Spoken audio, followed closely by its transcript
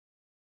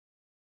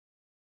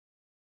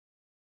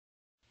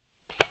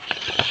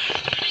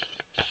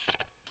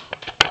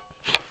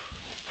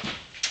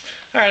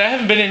Alright, I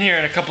haven't been in here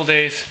in a couple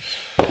days,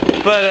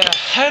 but I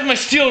have my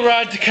steel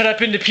rod to cut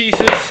up into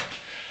pieces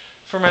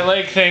for my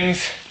leg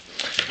things,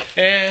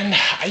 and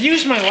I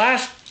used my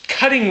last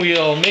cutting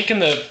wheel making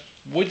the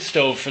wood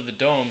stove for the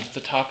dome, the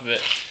top of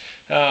it.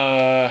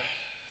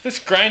 This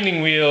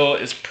grinding wheel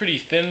is pretty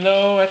thin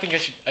though. I think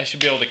I should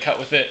be able to cut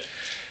with it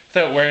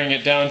without wearing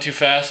it down too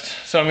fast,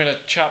 so I'm going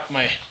to chop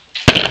my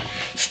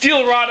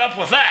steel rod up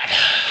with that.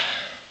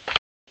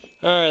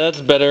 Alright, that's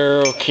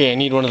better. Okay, I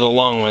need one of the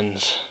long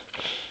ones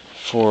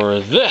for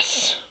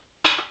this.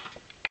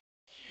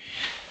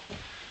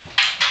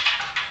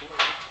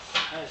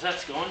 How's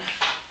that going?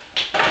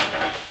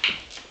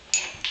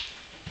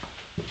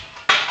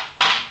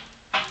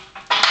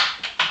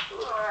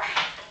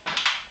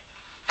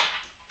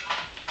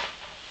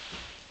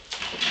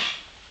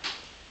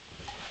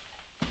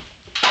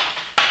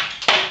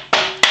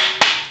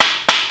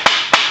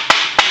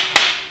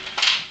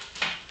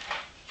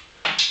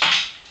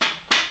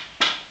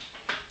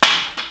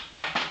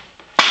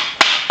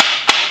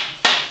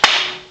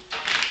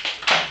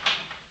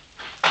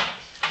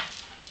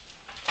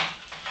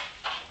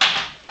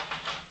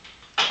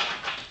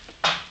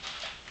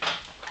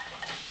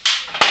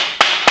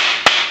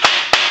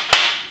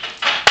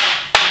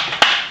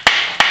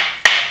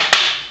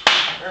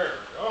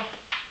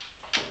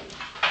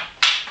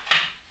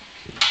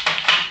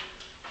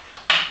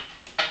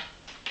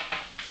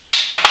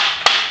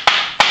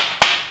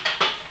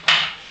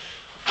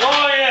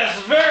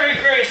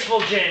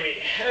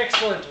 Jaimie,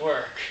 excellent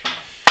work.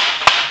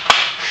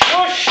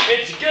 Shush,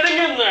 it's getting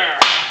in there.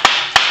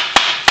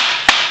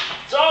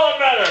 It's all that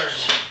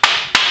matters.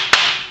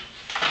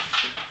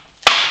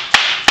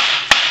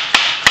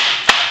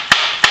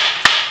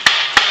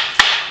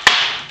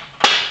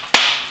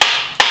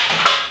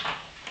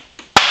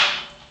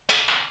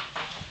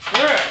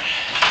 Alright.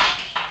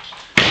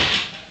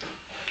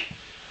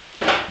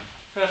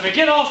 Now if I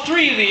get all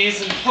three of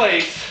these in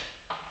place,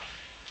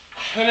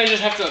 then I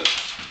just have to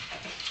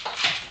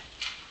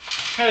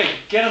try to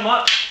get them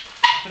up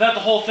without the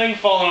whole thing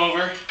falling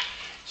over,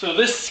 so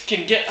this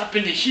can get up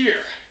into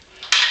here.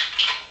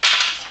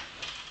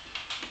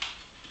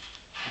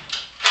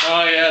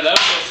 Oh yeah, that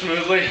went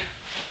smoothly.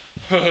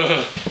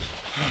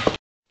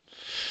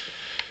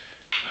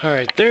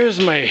 Alright, there's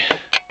my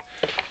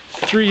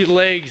three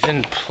legs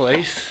in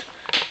place,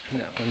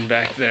 and that one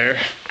back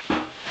there.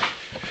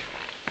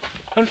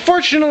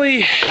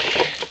 Unfortunately,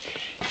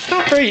 it's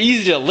not very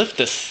easy to lift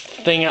this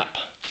thing up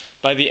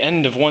by the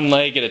end of one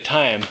leg at a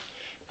time.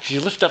 You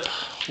lift up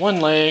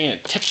one leg and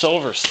it tips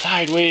over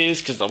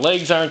sideways because the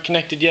legs aren't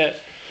connected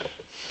yet.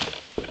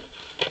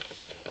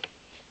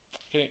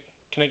 Can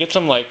I get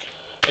some, like,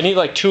 I need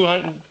like two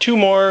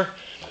more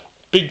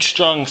big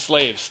strong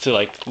slaves to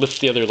like lift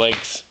the other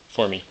legs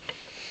for me.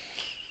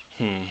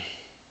 I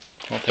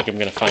don't think I'm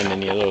gonna find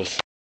any of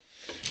those.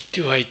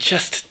 Do I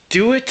just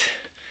do it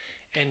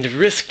and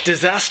risk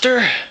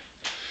disaster?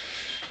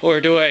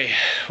 Or do I,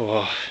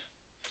 well,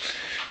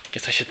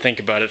 guess I should think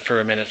about it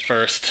for a minute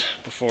first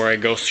before I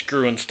go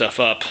screwing stuff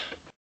up.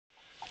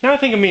 Now I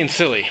think I'm being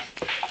silly.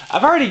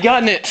 I've already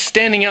gotten it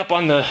standing up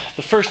on the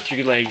first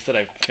three legs that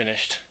I've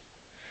finished.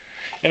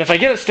 And if I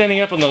get it standing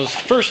up on those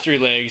first three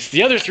legs,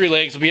 the other three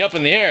legs will be up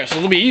in the air, so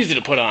it'll be easy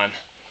to put on.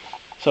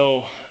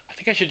 So I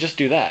think I should just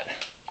do that.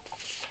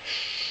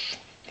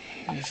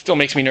 It still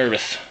makes me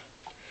nervous.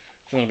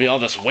 So there'll be all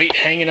this weight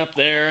hanging up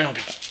there, and I'll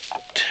be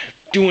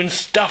doing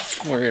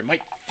stuff where it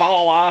might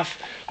fall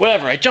off.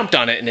 Whatever, I jumped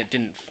on it and it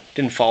didn't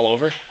fall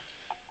over.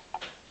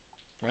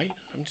 Right?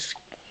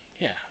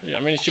 Yeah, I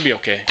mean, it should be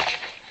okay.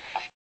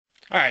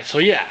 Alright, so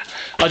yeah,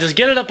 I'll just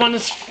get it up on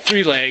its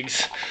three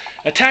legs,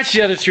 attach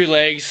the other three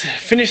legs,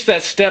 finish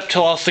that step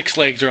till all six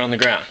legs are on the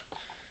ground.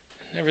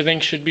 And everything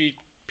should be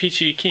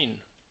peachy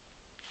keen,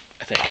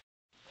 I think.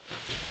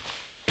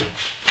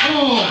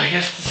 Oh, I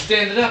guess to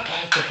stand it up, I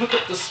have to hook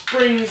up the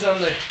springs on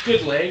the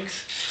good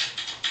legs.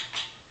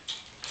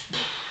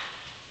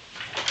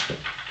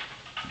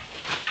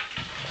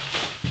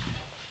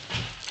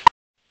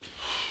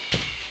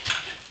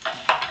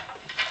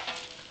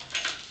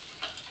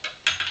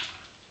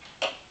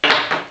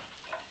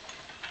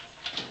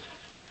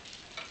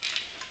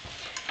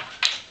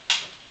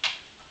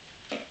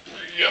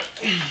 Yep.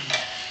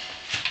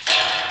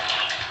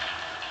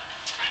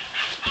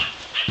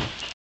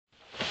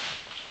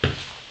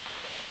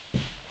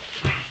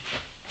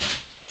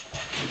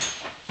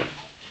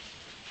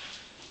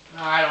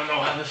 I don't know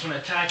how this one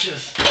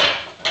attaches.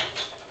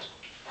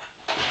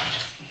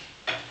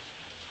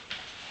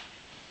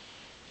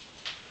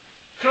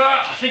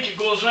 I think it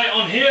goes right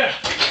on here.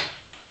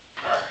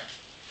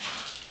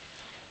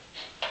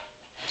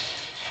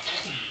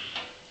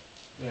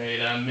 Wait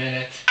a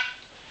minute.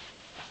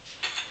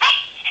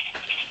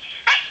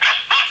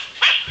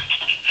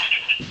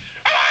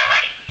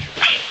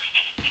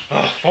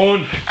 Oh,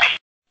 phone.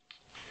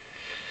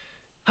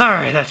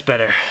 Alright, that's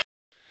better.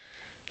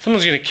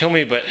 Someone's gonna kill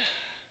me, but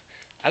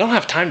I don't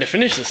have time to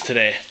finish this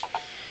today.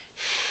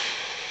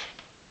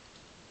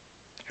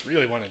 I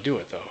really want to do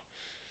it though.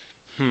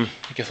 I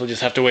guess we'll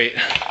just have to wait.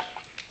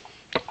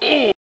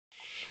 Oh!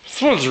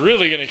 This one's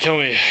really gonna kill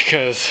me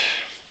because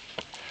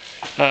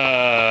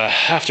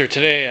after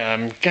today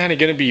I'm kind of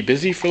gonna be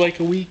busy for like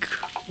a week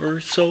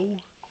or so.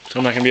 So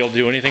I'm not gonna be able to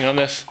do anything on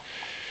this.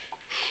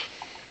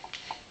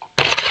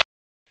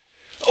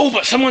 Oh,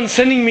 but someone's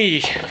sending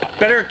me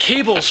better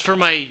cables for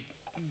my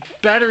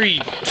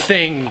battery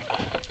thing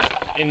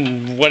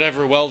in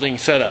whatever welding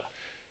setup.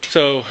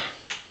 So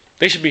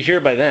they should be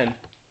here by then.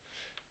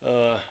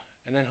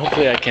 And then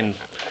hopefully I can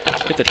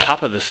get the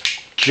top of this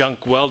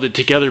junk welded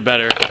together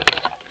better.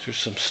 There's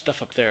some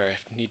stuff up there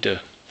I need to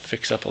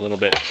fix up a little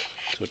bit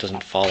so it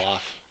doesn't fall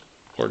off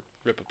or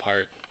rip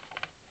apart,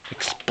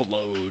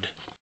 explode.